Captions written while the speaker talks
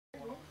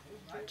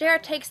JR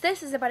takes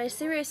this as about as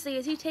seriously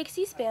as he takes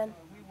C-SPAN.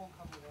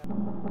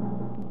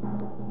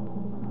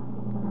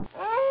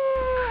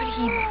 Could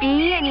he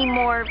be any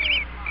more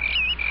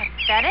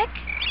pathetic?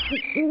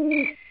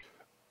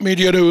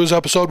 Media News,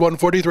 episode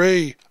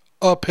 143,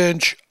 A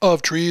Pinch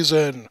of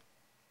Treason.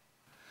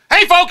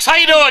 Hey folks, how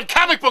you doing?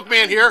 Comic Book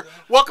Man here.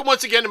 Welcome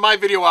once again to my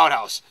video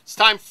outhouse. It's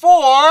time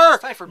for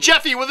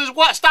Jeffy with his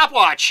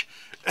stopwatch.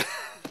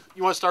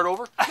 You want to start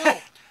over? No.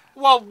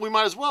 Well, we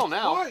might as well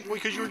now. Why?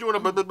 Because you were doing a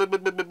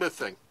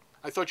thing.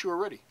 I thought you were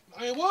ready.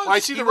 I was. Well, I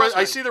see the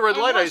red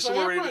light. I assume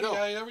we're ready to go.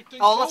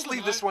 Oh, let's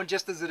leave this one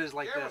just as it is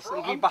like this.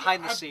 It'll be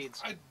behind the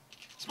scenes.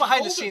 It's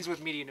behind the scenes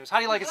with Media News. How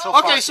do you like it so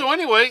far? Okay, so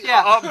anyway,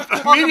 yeah.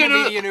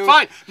 Media News.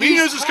 Fine. Media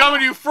News is coming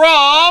to you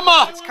from...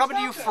 It's coming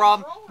to you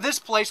from this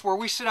place where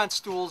we sit on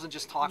stools and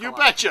just talk. You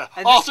betcha.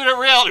 Alternate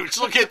reality. We're just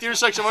looking at the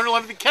intersection of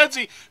 111th and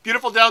Kedzie,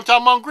 beautiful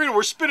downtown Mount Green.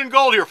 We're spinning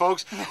gold here,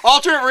 folks.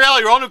 Alternate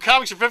reality. All new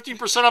comics are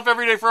 15% off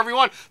every day for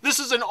everyone. This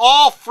is an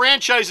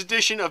all-franchise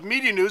edition of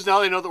Media News. Now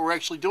they know that we're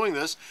actually doing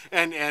this,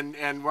 and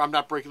I'm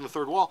not breaking the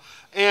third wall.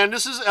 And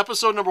this is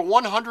episode number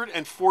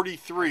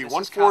 143.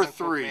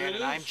 143.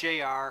 And I'm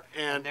JR.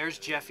 And there's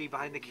Jeffy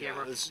behind the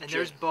camera. And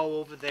there's Bo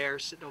over there,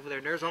 sitting over there.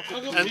 And there's Uncle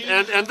Pete.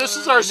 And this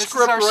is our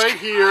script right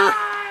here.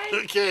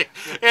 Okay.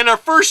 And our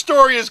first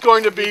story is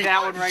going to be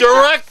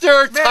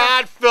Director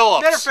Todd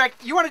Phillips. Matter of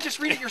fact, you want to just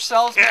read it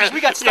yourselves? Because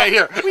we got stuff.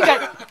 Yeah, here.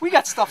 We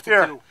got stuff to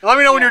do. Let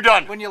me know when you're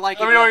done. When you like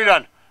it. Let me know when you're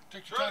done.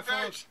 Director Todd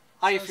Phillips.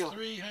 How you feel?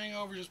 3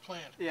 hangovers is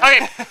planned. Yeah.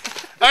 Okay.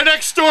 Our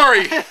next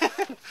story.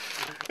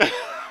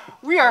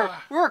 We're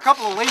a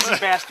couple of lazy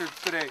bastards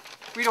today.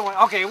 We don't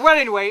want. Okay. Well,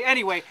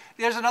 anyway,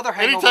 there's another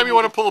hangover. Anytime you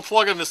want to pull a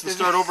plug on this and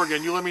start over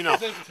again, you let me know.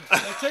 No,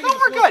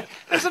 we're good.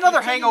 There's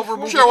another hangover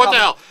movie. Sure. What the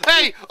hell?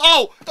 Hey.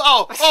 Oh.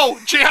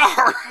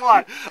 JR.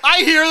 What? I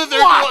hear that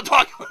they're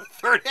talking about a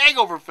third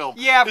hangover film.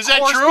 Yeah. Is that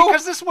true?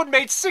 Because this one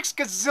made $6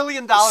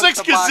 gazillion.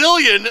 $6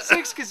 gazillion.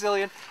 6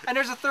 gazillion. And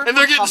there's a third. And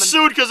they're getting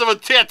sued because of a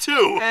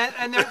tattoo.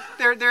 And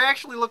they're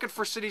actually looking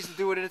for cities to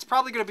do it, and it's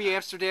probably going to be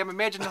Amsterdam.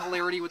 Imagine the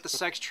hilarity with the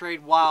sex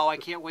trade. Wow, I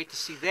can't wait to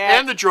see that.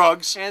 And the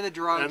drugs. And the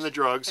drugs. And the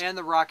drugs. And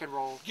the rock and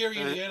roll. Gary,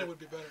 Indiana would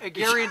be better.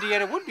 Gary,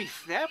 Indiana would be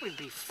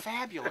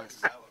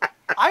fabulous.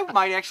 I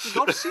might actually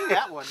go to see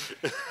that one.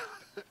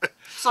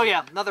 So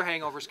yeah, another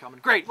hangover's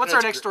coming. Great. What's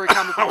our next story,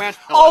 Comic Book Man?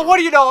 Oh, what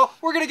do you know?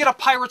 We're gonna get a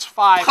Pirates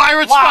 5.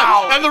 Pirates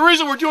wow. 5. And the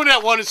reason we're doing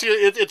that one is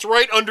it's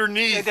right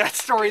underneath that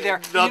story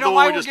there. You know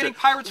why we're getting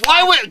Pirates 5?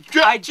 Why would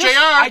JR?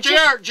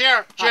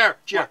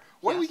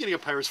 Why are we getting a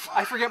Pirates 5?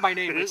 I forget my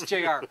name. It's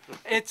JR.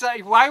 It's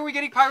why are we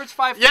getting Pirates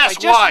 5? Yes, I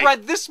just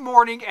read this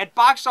morning at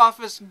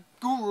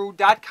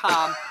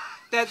boxofficeguru.com.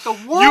 That the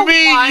worldwide... You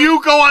mean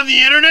you go on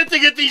the internet to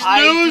get these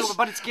news? Do,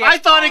 but it's gas I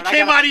thought it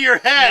came out of your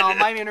head. No,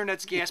 my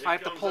internet's gas. I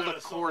have to pull the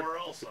cord.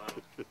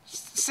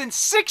 Since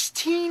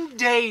 16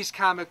 days,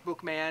 Comic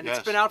Book Man. Yes.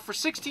 It's been out for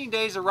 16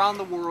 days around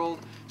the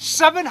world.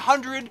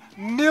 $700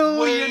 million.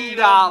 Wait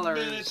a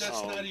minute,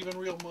 that's not even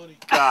real money.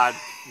 God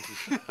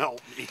help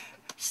me.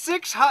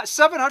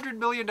 $700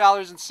 million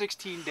in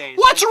 16 days.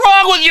 What's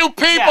wrong with you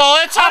people?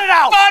 Yeah. It's a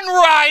fun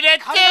ride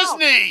at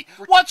Disney.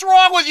 What's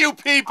wrong with you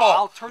people?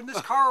 I'll turn this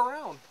car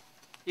around.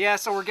 Yeah,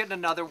 so we're getting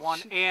another one,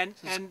 and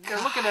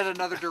they're looking at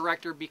another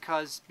director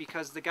because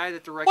the guy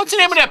that directed. What's the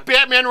name of that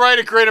Batman ride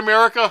at Great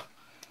America?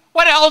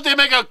 Why the hell did they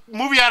make a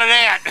movie out of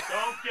that?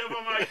 Don't give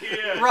him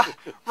ideas.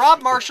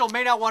 Rob Marshall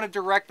may not want to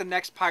direct the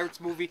next Pirates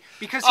movie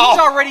because he's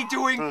already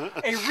doing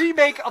a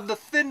remake of The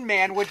Thin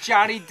Man with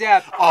Johnny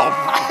Depp.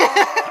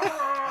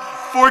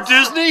 For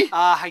Disney?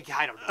 I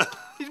don't know.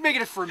 He's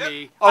making it for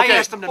me. Okay. I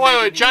asked him to make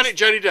it. Johnny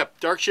Depp,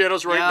 Dark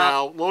Shadows right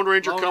now. Lone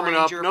Ranger coming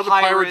up. Another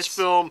Pirates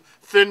film.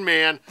 Thin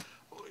Man.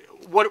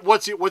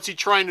 What's he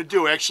trying to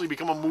do? Actually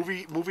become a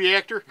movie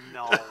actor?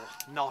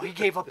 No, he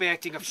gave up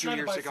acting a few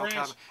years ago.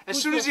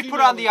 As soon as he put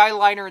on the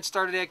eyeliner and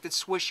started acting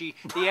swishy,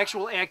 the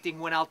actual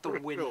acting went out the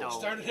window.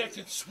 Started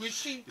acting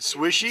swishy?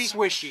 Swishy?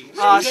 Swishy.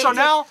 So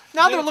now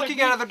they're looking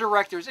at other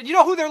directors. And you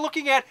know who they're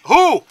looking at?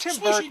 Who? Tim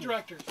Swishy Burton.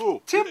 directors.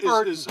 Who? Tim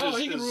Burton.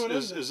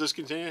 Is this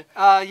continuing?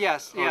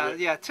 Yes. Okay.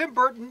 Yeah. Tim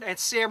Burton and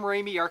Sam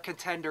Raimi are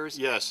contenders.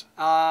 Yes.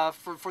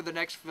 For the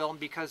next film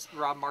because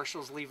Rob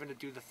Marshall's leaving to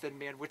do The Thin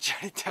Man with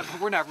Johnny Depp.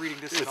 We're not reading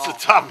this at all.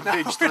 It's the top of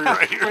page 3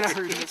 right here. We're not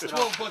reading this at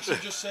all.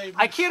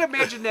 I can't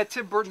imagine that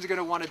Tim Burton's going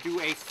to want to do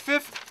a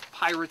 5th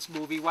Pirates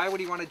movie. Why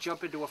would he want to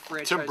jump into a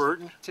franchise? Tim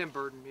Burton? Tim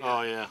Burton, yeah.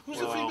 Oh, yeah. Who's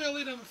the female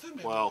lead on The Thin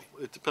Man? Well,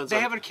 it depends. They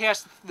haven't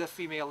cast the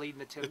female lead in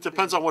the Tim. It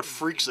depends on what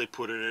freaks they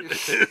put in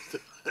it.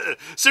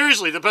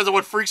 Seriously, it depends on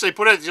what freaks they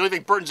put in it. The only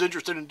thing Burton's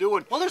interested in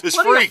doing is plenty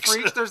freaks. Of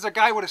freaks. There's a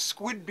guy with a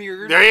squid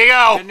beard. There you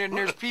go. And then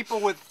there's people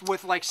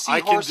with like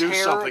seahorse hair. I can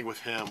do something with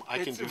him. I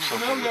can do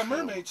something. Well, you got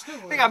mermaids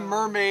too. They got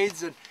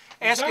mermaids and.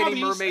 Ask Zombies,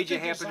 any mermaid you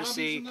happen to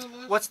see,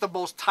 what's the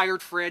most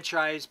tired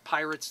franchise?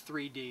 Pirates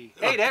 3D.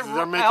 Hey,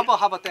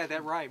 how about that?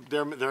 That rhymed.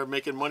 They're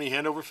making money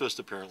hand over fist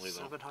apparently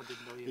though.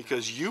 $700 million.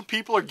 Because you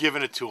people are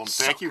giving it to them.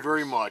 Thank you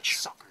very much.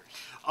 Suckers.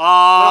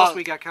 What else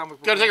we got? Comic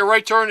book. Got to take a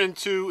right turn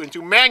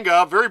into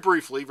manga very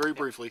briefly.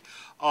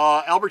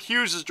 Albert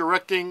Hughes is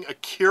directing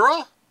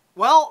Akira.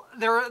 Well,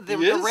 the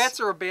is?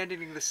 rats are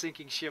abandoning the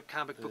sinking ship,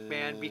 Comic Book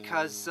Man,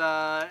 because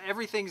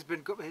everything's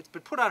been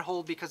put on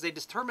hold because they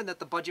determined that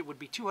the budget would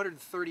be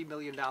 $230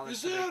 million to make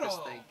this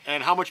thing.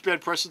 And how much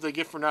bad press did they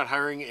get for not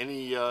hiring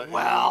any,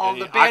 Well, any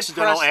the bad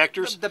accidental press,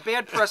 actors? The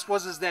bad press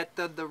was that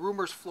the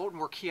rumors floating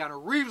were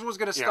Keanu Reeves was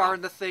going to star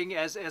in the thing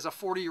as a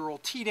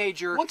 40-year-old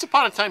teenager. Once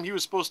upon a time, he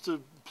was supposed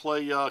to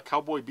play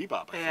Cowboy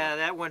Bebop. I think. Yeah,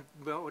 that went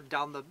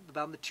down the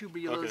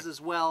tubulas as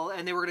well,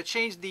 and they were going to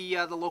change the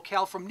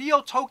locale from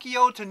Neo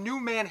Tokyo to New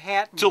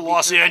Manhattan To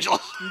Los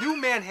Angeles. New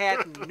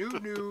Manhattan,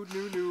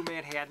 new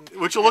Manhattan.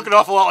 Which will look an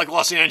awful lot like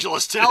Los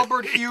Angeles today.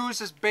 Albert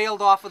Hughes is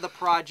bailed off of the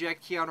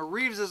project. Keanu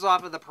Reeves is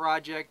off of the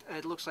project.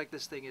 It looks like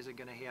this thing isn't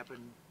going to happen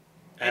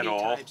At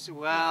all? anytime soon.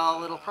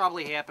 Well, it'll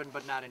probably happen,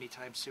 but not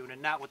anytime soon,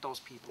 and not with those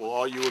people. Well,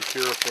 all you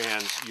Akira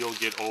fans, you'll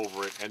get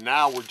over it. And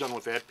now we're done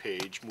with that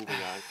page. Moving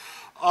on.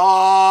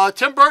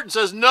 Tim Burton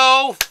says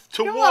no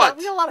to what?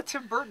 We got a lot of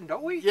Tim Burton,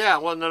 don't we? Yeah,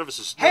 well, none of us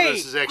is Hey,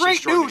 actually great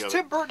strung news! together.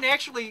 Tim Burton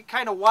actually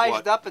kind of wised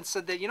What? up and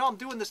said that, I'm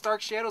doing this Dark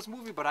Shadows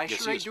movie, but I Yes,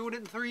 sure he ain't is. doing it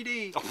in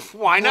 3D.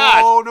 Why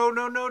not?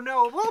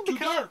 No. Well, Too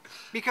dark.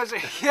 because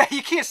yeah,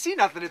 you can't see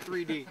nothing in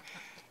 3D.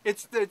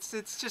 It's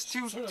just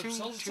too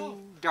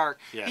dark.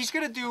 Yes. He's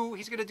gonna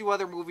do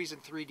other movies in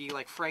 3D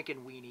like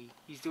Frankenweenie.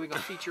 He's doing a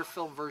feature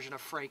film version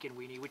of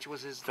Frankenweenie, which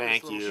was his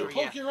Thank little you. short-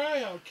 Poke your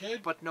eye out,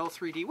 kid. but no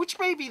 3D, which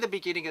may be the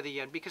beginning of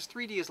the end because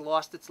 3D has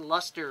lost its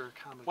luster.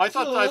 Comic Well, I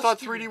book. thought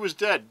 3D was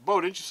dead.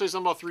 Bo, didn't you say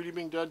something about 3D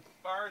being dead?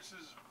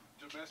 Viruses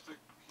domestic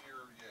here,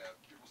 yeah.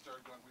 People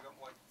started going, we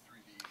don't like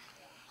 3D.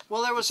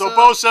 Well, there was So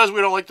Bo says we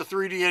don't like the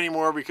 3D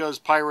anymore because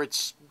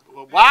pirates.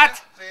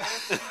 What?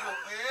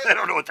 I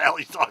don't know what the hell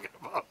he's talking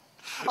about.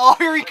 Oh,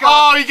 here he comes.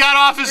 Oh, he got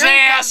off his Here he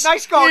ass. comes.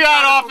 Nice going. He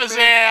got Comic off Book his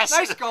Man. ass.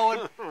 Nice going.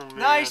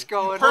 Nice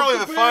going. Apparently,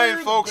 the the fine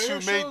bear- folks the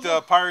who bear made shows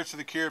up. Pirates of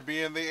the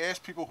Caribbean, they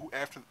asked people who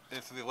after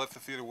they left the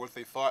theater what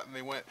they thought, and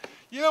they went,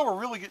 we're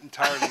really getting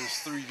tired of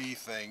this 3D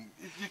thing.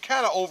 You're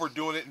kind of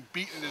overdoing it and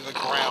beating it to the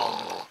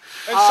ground.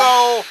 And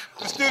so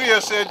the studio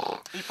said,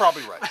 you're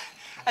probably right.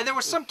 And there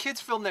was some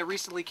kids' film that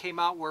recently came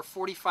out where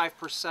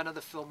 45% of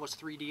the film was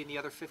 3D and the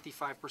other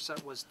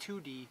 55% was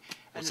 2D.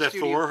 And Was the that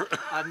studio,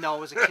 Thor? No,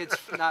 it was a kid's.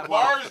 Not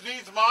Mars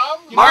needs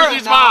mom? Mars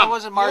Needs no, Mom. it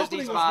wasn't Mars opening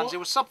Needs was Moms. one- It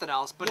was something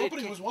else. But The it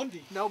opening was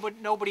 1D.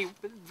 Nobody,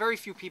 very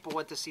few people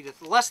went to see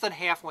less than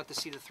half went to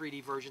see the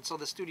 3D version. So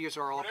the studios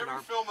are all When up in every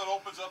arms. film that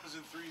opens up is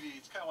in 3D,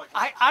 it's kind of like...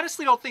 I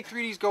honestly don't think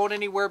 3D is going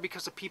anywhere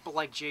because of people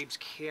like James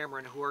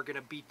Cameron who are going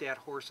to beat that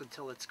horse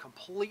until it's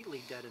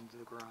completely dead into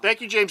the ground.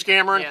 Thank you, James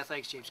Cameron. Yeah,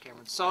 thanks, James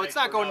Cameron. So it's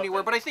not going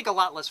anywhere, but I think a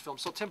lot less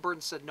films. So Tim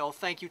Burton said, no,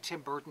 thank you,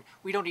 Tim Burton.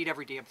 We don't need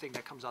every damn thing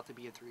that comes out to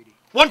be in 3D.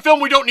 One film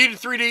we don't need in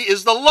 3D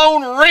is The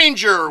Lone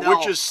Ranger, No.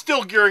 which is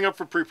still gearing up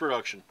for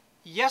pre-production.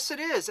 Yes, it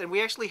is. And we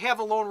actually have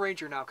a Lone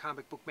Ranger now,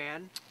 Comic Book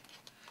Man.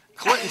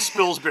 Clinton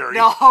Spilsbury.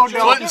 No.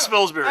 Clinton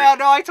Spilsbury.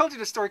 No, I told you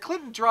the story.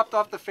 Clinton dropped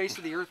off the face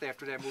of the earth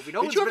after that movie.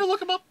 Did you ever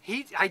look him up?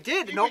 I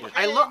did. He No, became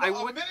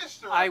I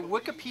minister, I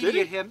believe. Did he?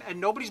 Wikipedia'd him, and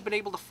nobody's been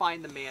able to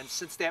find the man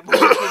since that movie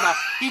came out.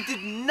 He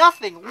did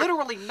nothing,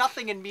 literally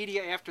nothing in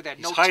media after that.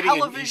 He's No hiding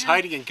television. he's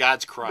hiding in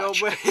God's No,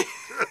 crotch. but,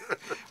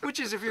 which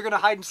is, if you're going to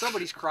hide in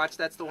somebody's crotch,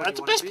 that's the one That's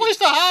you the want best place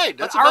to hide.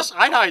 That's the But best.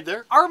 I'd hide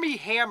there. Army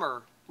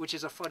Hammer, which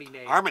is a funny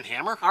name. Armand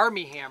Hammer?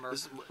 Army Hammer,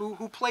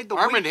 who played the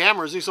Armand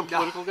Hammer, is he some No.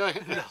 political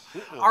guy?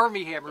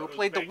 Army Hammer, who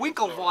played the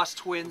Winklevoss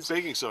twins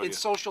Baking soda. in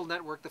Social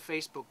Network, the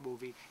Facebook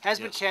movie, has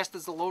been Yes. cast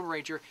as the Lone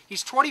Ranger.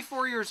 He's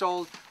 24 years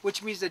old,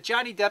 which means that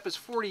Johnny Depp is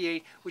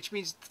 48, which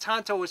means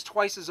Tonto is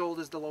twice as old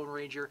as the Lone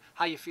Ranger.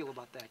 How you feel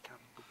about that,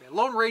 comic book man?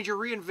 Lone Ranger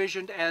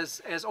re-envisioned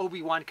as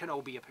Obi-Wan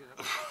Kenobi,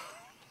 apparently.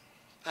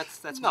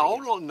 That's my guess.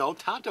 No.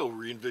 Tonto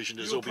re-envisioned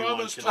as You Obi-Wan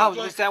promised Kenobi.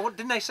 Oh, is that what?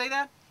 Didn't I say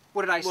that?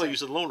 What did I say? Well, you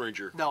said Lone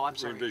Ranger. No, I'm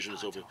sorry. Re-envisioned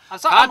as Obi-Wan. I'm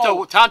sorry, I'm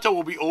old. Tonto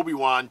will be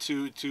Obi-Wan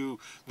to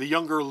the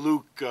younger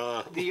Luke.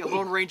 The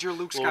Lone Ranger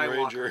Luke Lone Skywalker.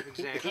 Ranger.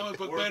 Exactly. Comic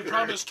book man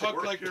promised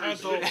talk like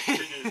Tonto.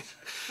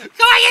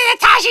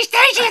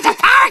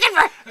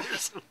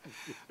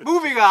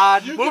 Moving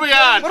on. You Moving can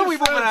on. find What are your we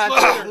moving friends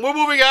on to? later. We're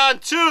moving on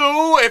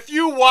to, if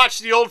you watch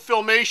the old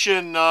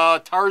Filmation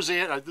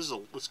Tarzan,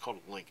 let's call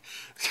it a link,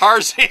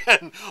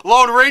 Tarzan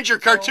Lone Ranger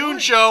cartoon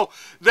show,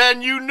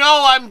 then you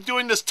know I'm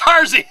doing this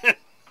Tarzan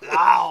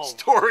Wow.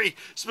 story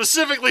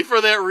specifically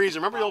for that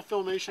reason. Remember the old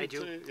Filmation? I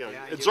do. Yeah,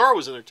 Yeah, I and do. Zorro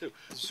was in there too.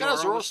 You got a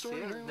Zorro Zorro was story?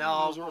 there? here?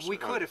 No, Zorro we story?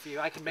 could if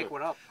I can make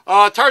one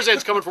up.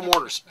 Tarzan's coming from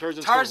Warner's.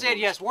 Tarzan,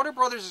 yes. Warner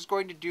Brothers is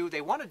going to do,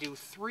 they want to do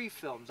 3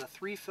 films, a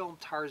 3-film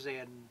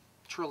Tarzan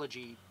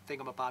trilogy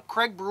thingamabob.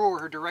 Craig Brewer,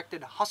 who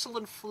directed Hustle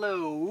and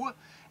Flow,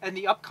 and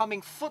the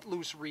upcoming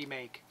Footloose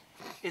remake,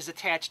 is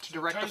attached to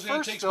direct the Tarzan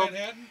first Takes film.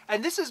 Manhattan?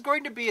 And this is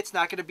going to be, it's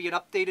not going to be an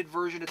updated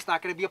version, it's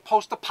not going to be a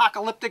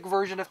post-apocalyptic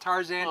version of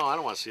Tarzan. Oh, I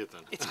don't want to see it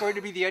then. It's going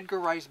to be the Edgar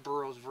Rice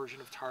Burroughs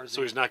version of Tarzan.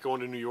 So he's not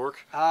going to New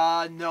York?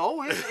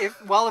 No.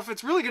 If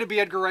it's really going to be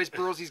Edgar Rice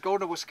Burroughs, he's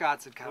going to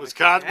Wisconsin.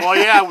 Wisconsin? Well,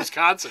 yeah,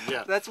 Wisconsin,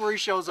 yeah. That's where he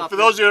shows up. For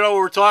those of you who know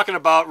what we're talking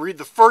about, read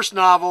the first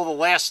novel, the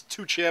last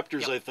 2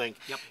 chapters, I think.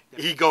 Yep.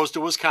 He goes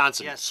to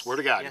Wisconsin. Yes. Swear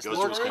to God, Yes, he goes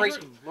Lord to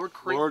Wisconsin. Creighton. Lord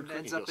Creighton Lord-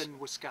 ends he up goes- in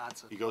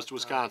Wisconsin. He goes to But,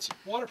 Wisconsin.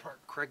 Water park.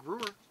 Craig Brewer.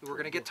 We're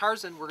going to get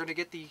Tarzan. We're going to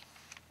get the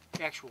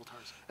actual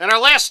Tarzan. And our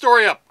last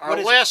story up. What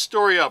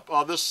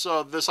is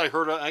it? This I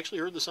heard. I actually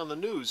heard this on the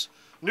news.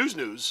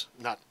 News.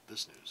 Not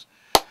this news.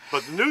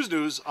 But the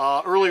news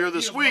earlier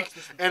this week,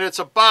 and it's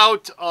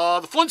about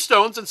the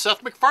Flintstones and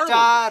Seth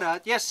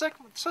MacFarlane. Yes,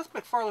 Seth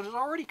MacFarlane is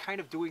already kind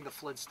of doing the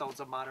Flintstones,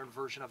 a modern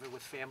version of it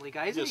with Family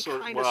Guy. Isn't he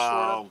Sort kind of.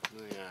 of?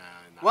 Yeah,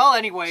 no. Well,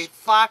 anyway,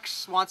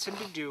 Fox wants him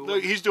to do.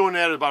 He's doing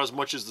that about as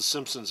much as the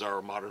Simpsons are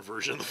a modern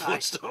version of the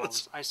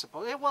Flintstones. I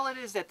suppose. Well, it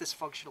is that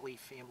dysfunctionally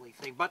family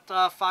thing, but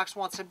Fox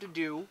wants him to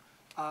do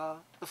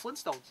the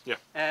Flintstones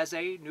as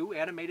a new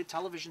animated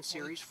television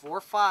series for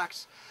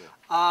Fox.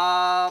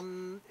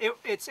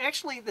 It's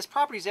actually, this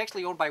property is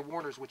actually owned by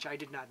Warner's, which I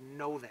did not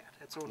know that.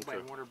 It's owned by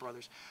Warner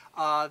Brothers.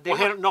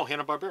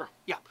 Hanna-Barbera.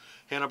 Yeah.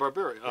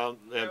 Hanna-Barbera.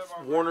 And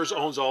Warner's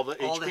owns all the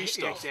HB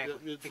stuff.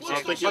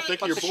 Exactly.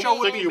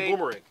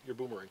 You're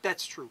boomerang.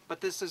 That's true,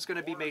 but this is going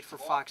to be made for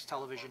Fox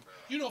Television.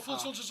 You know,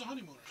 Flintstones is a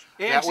honeymooners.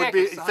 Yeah,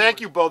 exactly.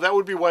 Thank you, Bo. That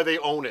would be why they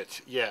own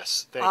it.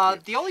 Yes, thank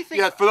you. The only thing...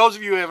 Yeah, for those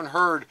of you who haven't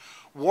heard,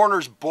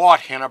 Warner's bought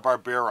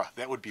Hanna-Barbera.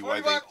 That would be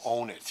why they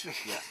own it.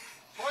 Yeah.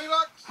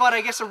 But I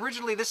guess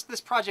originally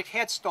this project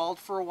had stalled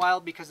for a while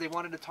because they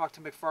wanted to talk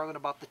to MacFarlane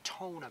about the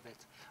tone of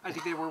it. I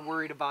think they were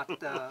worried about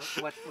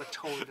what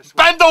tone this was.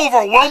 Bend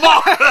over,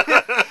 Wilma!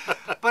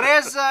 But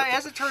as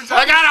it turns out...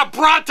 I got a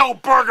Bronto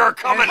burger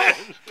coming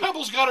in!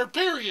 Pebble's got her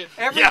period.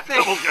 Everything... Yeah,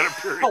 Pebble's got a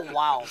period. Oh,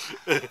 wow.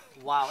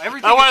 Wow.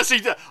 Everything I want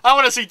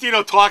to see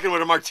Dino talking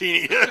with a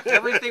martini.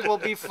 Everything will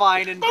be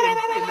fine in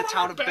the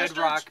town of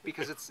Bedrock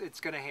because it's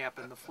going to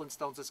happen. The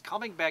Flintstones is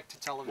coming back to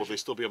television. Will they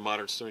still be a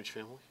modern Strange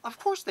family? Of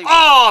course they will.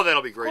 Oh,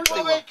 that'll be great.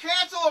 Will Will they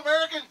cancel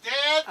American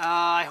Dad?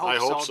 I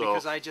hope so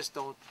because I do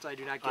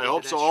not get I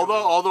hope so.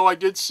 Although I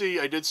did see,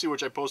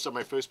 which I posted on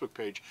my Facebook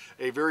page,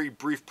 a very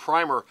brief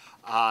primer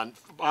on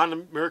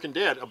American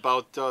Dad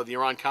about the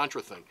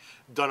Iran-Contra thing,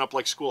 done up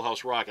like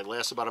Schoolhouse Rock. It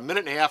lasts about a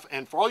minute and a half,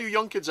 and for all you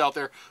young kids out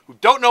there who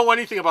don't know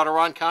anything about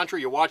Iran-Contra,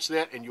 you watch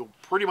that and you'll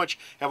pretty much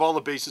have all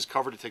the bases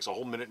covered. It takes a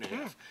whole minute and a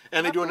half,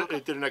 and they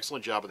did an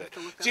excellent job of that.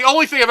 It's the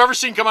only thing I've ever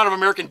seen come out of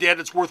American Dad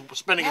that's worth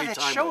spending any time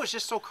with. That show is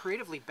just so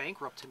creatively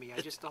bankrupt to me.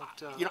 I just don't...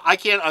 I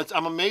can't...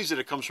 I'm amazed that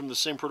it comes from the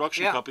same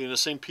production company and the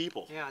same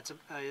people. Yeah,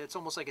 it's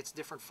almost like it's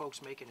different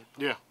folks making it.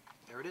 Yeah.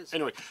 There it is.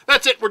 Anyway,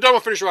 that's it. We're done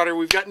with Finish Router.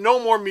 We've got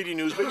no more media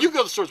news, but you go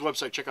to the store's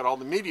website, check out all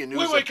the media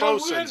news that Bo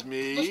sends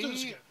me. Let's do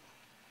this again.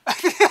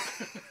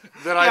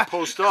 That I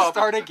post up.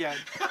 Start again.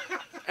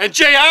 And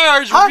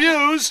JR's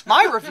reviews.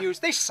 My reviews,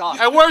 they suck.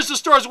 And where's the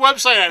store's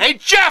website at? Hey,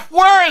 Jeff,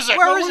 where is it?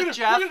 Where is it,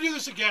 Jeff? We're going to do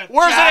this again.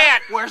 Where's it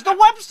at? Where's the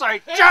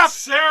website? Hey, Jeff!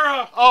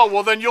 Sarah! Oh,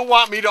 well, then you'll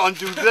want me to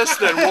undo this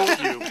then,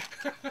 won't you?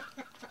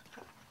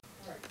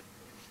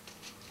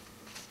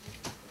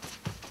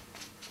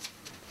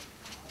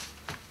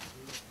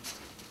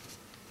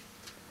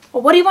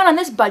 Well, what do you want on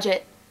this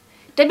budget?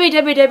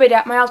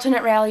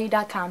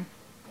 www.myalternatereality.com.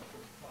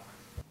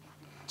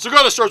 So go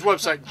to the store's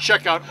website and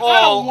check out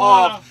all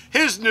of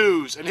his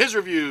news and his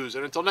reviews.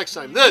 And until next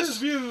time,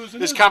 this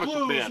is Comic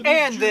Book Man.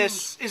 And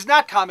this is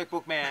not Comic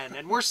Book Man.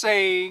 And we're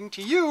saying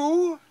to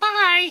you,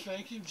 bye.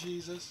 Thank you,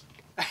 Jesus.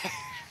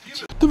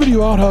 The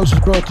Video Outhouse is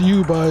brought to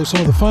you by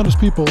some of the finest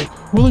people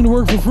willing to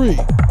work for free.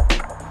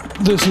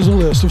 This is a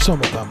list of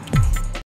some of them.